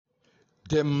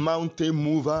the mountain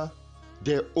mover,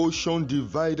 the ocean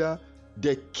divider,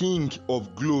 the King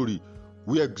of glory.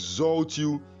 We exalt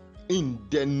you in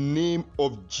the name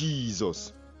of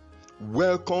Jesus.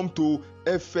 Welcome to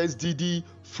FSDD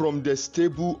from the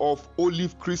stable of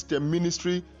Olive Christian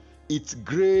Ministry. It's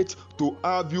great to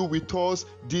have you with us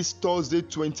this Thursday,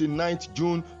 29th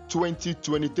June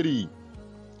 2023.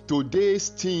 Today's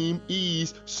theme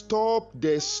is Stop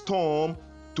the Storm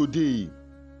Today.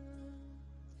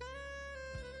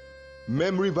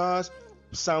 Memory verse,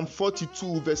 Psalm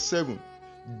 42 verse 7.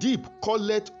 Deep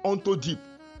calleth unto deep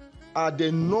at the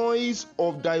noise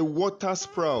of thy water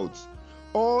sprouts.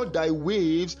 All thy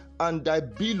waves and thy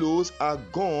billows are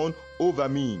gone over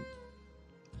me.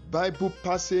 Bible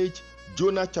passage,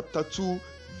 Jonah chapter 2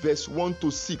 verse 1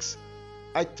 to 6.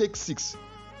 I take 6.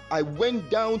 I went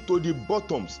down to the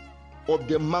bottoms of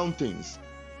the mountains.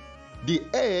 The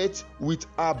earth with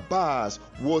her bars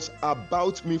was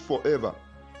about me forever.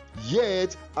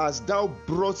 Yet hast thou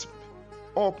brought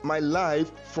up my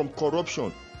life from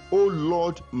corruption, O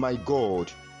Lord my God.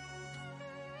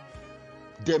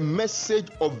 The message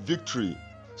of victory.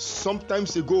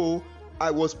 Sometimes ago,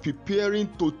 I was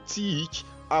preparing to teach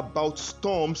about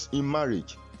storms in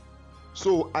marriage.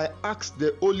 So I asked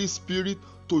the Holy Spirit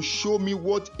to show me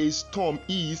what a storm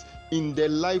is in the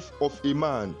life of a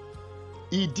man.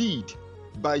 He did,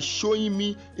 by showing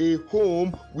me a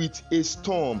home with a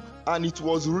storm, and it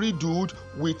was riddled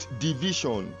with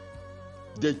division.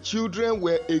 The children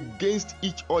were against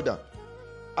each other,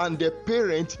 and the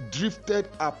parents drifted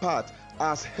apart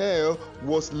as hell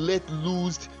was let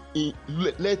loose in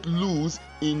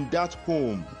that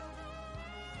home.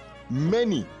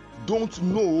 Many don't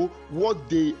know what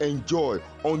they enjoy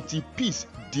until peace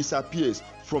disappears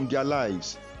from their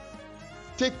lives.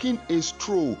 Taking a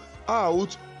stroll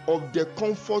out of the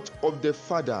comfort of the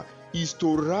Father is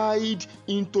to ride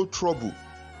into trouble.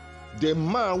 The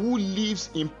man who lives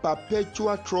in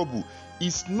perpetual trouble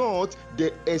is not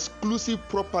the exclusive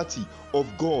property of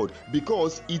God,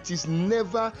 because it is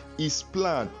never his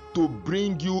plan to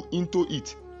bring you into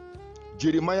it.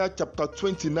 Jeremiah chapter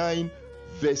 29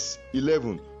 verse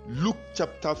 11. Luke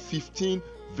chapter 15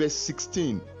 verse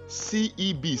 16.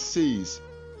 CEB says,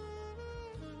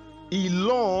 he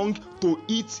longed to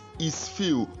eat his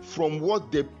fill from what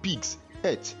the pigs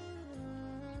ate,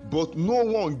 but no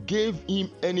one gave him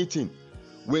anything.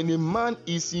 When a man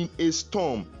is in a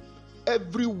storm,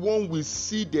 everyone will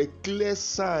see the clear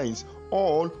signs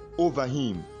all over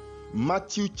him.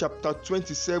 Matthew chapter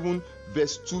 27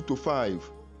 verse 2 to 5.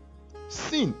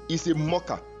 Sin is a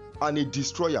mocker and a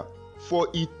destroyer, for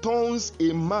it turns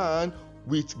a man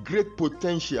with great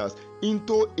potentials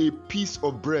into a piece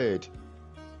of bread.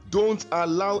 Don't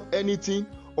allow anything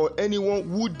or anyone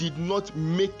who did not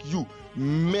make you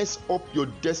mess up your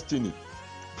destiny.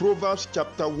 Proverbs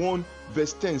chapter 1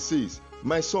 verse 10 says,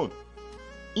 my son,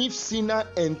 if sinner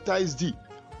entice thee,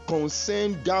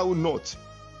 consent thou not.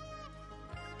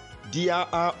 There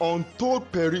are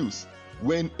untold perils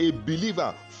when a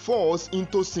believer falls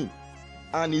into sin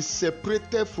and is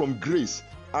separated from grace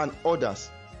and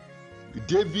others.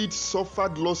 David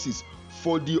suffered losses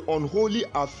for the unholy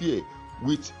affair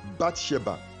with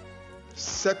Bathsheba.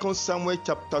 2 Samuel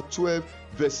chapter 12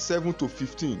 verse 7 to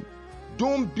 15.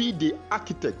 Don't be the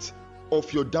architect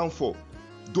of your downfall.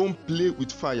 Don't play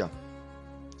with fire.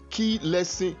 Key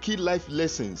life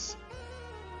lessons.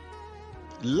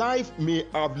 Life may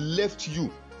have left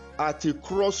you at a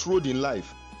crossroad in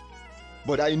life,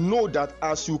 but I know that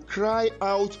as you cry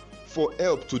out for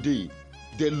help today,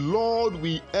 the Lord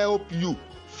will help you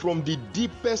from the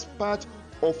deepest part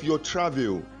of your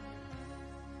travel.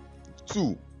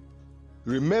 2.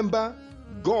 Remember,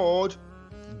 God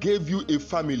gave you a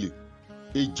family,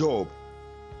 a job,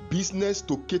 business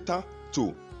to cater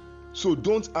to. So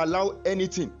don't allow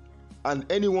anything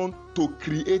and anyone to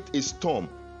create a storm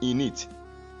in it.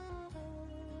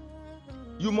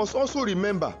 You must also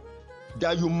remember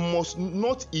that you must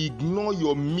not ignore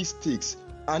your mistakes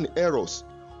and errors.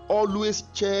 Always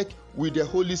check with the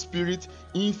Holy Spirit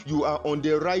if you are on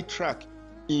the right track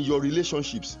in your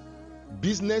relationships,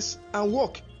 business, and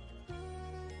work.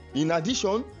 In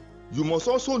addition, you must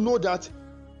also know that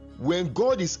when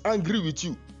God is angry with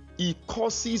you, He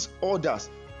causes others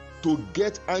to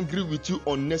get angry with you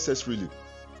unnecessarily.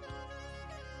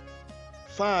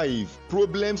 5.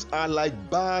 Problems are like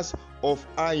bars of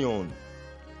iron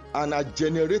and are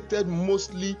generated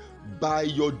mostly by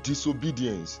your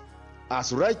disobedience.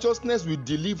 As righteousness will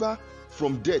deliver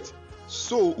from death,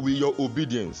 so will your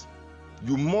obedience.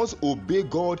 You must obey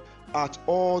God at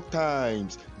all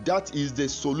times. That is the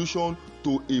solution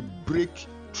to a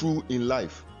breakthrough in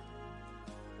life.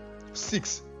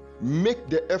 6. Make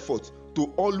the effort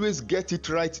to always get it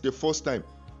right the first time,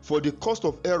 for the cost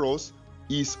of errors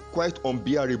is quite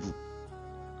unbearable.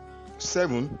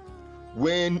 7.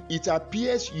 When it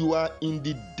appears you are in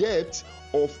the depth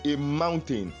of a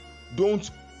mountain, don't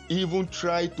even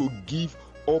try to give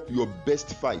up your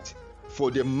best fight,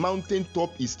 for the mountain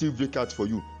top is still vacant for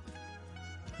you.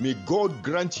 May God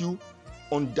grant you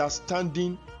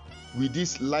understanding with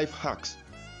these life hacks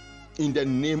in the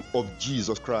name of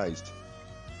Jesus Christ.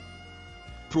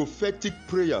 Prophetic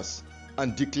prayers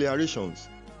and declarations.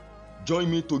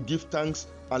 Join me to give thanks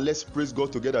and let's praise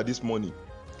God together this morning.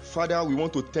 Father, we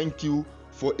want to thank you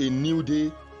for a new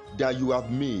day that you have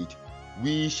made.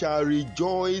 We shall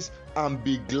rejoice and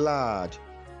be glad.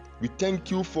 We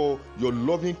thank you for your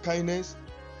loving kindness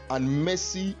and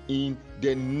mercy in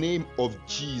the name of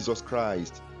Jesus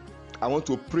Christ. I want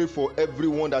to pray for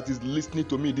everyone that is listening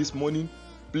to me this morning.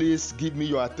 Please give me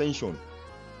your attention.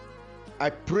 I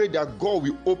pray that God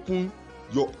will open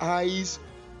your eyes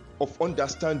of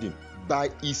understanding by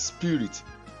His Spirit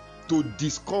to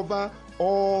discover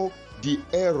all the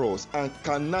errors and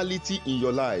carnality in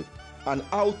your life and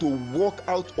how to walk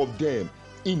out of them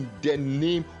in the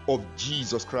name of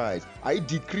Jesus Christ. I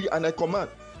decree and I command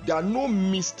that no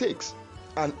mistakes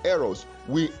and errors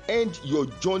will end your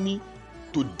journey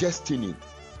to destiny.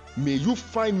 May you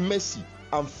find mercy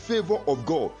and favor of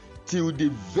God till the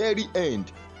very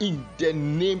end in the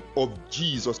name of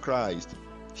Jesus Christ.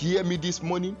 Hear me this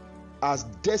morning. As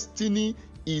destiny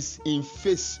is in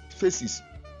phases,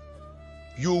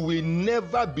 you will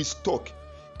never be stuck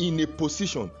in a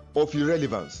position of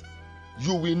irrelevance.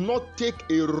 You will not take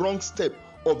a wrong step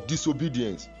of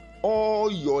disobedience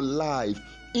all your life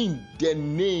in the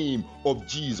name of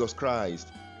Jesus Christ.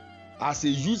 As a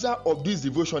user of this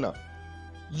devotional,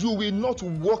 you will not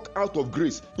walk out of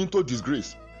grace into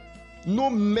disgrace.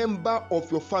 No member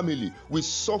of your family will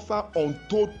suffer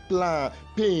untold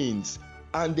pains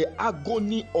and the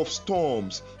agony of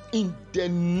storms in the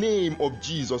name of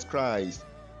Jesus Christ.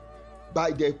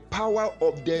 By the power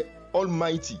of the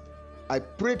Almighty, I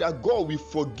pray that God will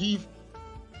forgive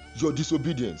your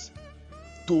disobedience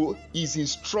to His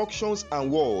instructions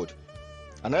and word.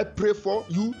 And I pray for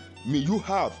you, may you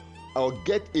have or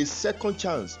get a second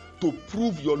chance to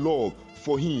prove your love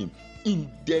for Him in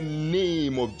the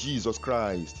name of Jesus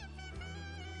Christ.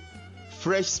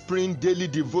 Fresh Spring Daily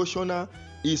Devotional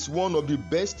is one of the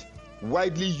best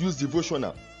widely used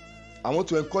devotional. I want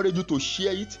to encourage you to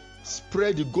share it,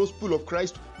 spread the gospel of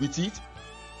Christ with it,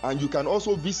 and you can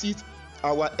also visit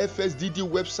our FSDD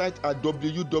website at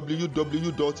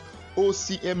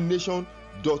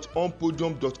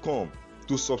www.ocmnation.onpodium.com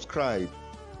to subscribe.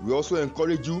 We also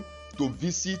encourage you to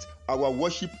visit our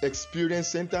Worship Experience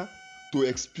Center to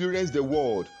experience the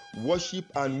word, worship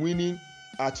and winning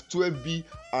at 12B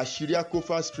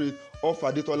Ashiriakofa Street off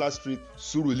Adetola Street,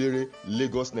 Surulere,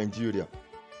 Lagos, Nigeria.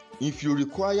 If you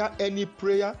require any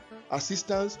prayer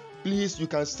assistance, please you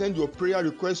can send your prayer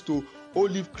request to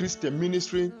Olive Christian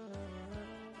Ministry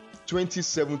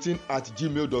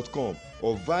 2017@gmail.com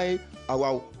or via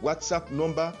our WhatsApp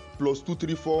number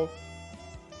 +234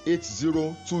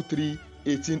 8023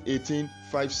 1818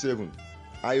 57.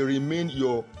 I remain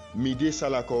your Mide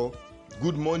Salako.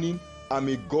 Good morning, and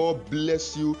may God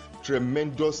bless you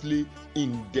tremendously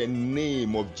in the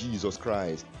name of Jesus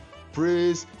Christ.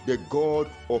 Praise the God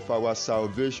of our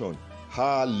salvation.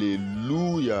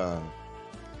 Hallelujah.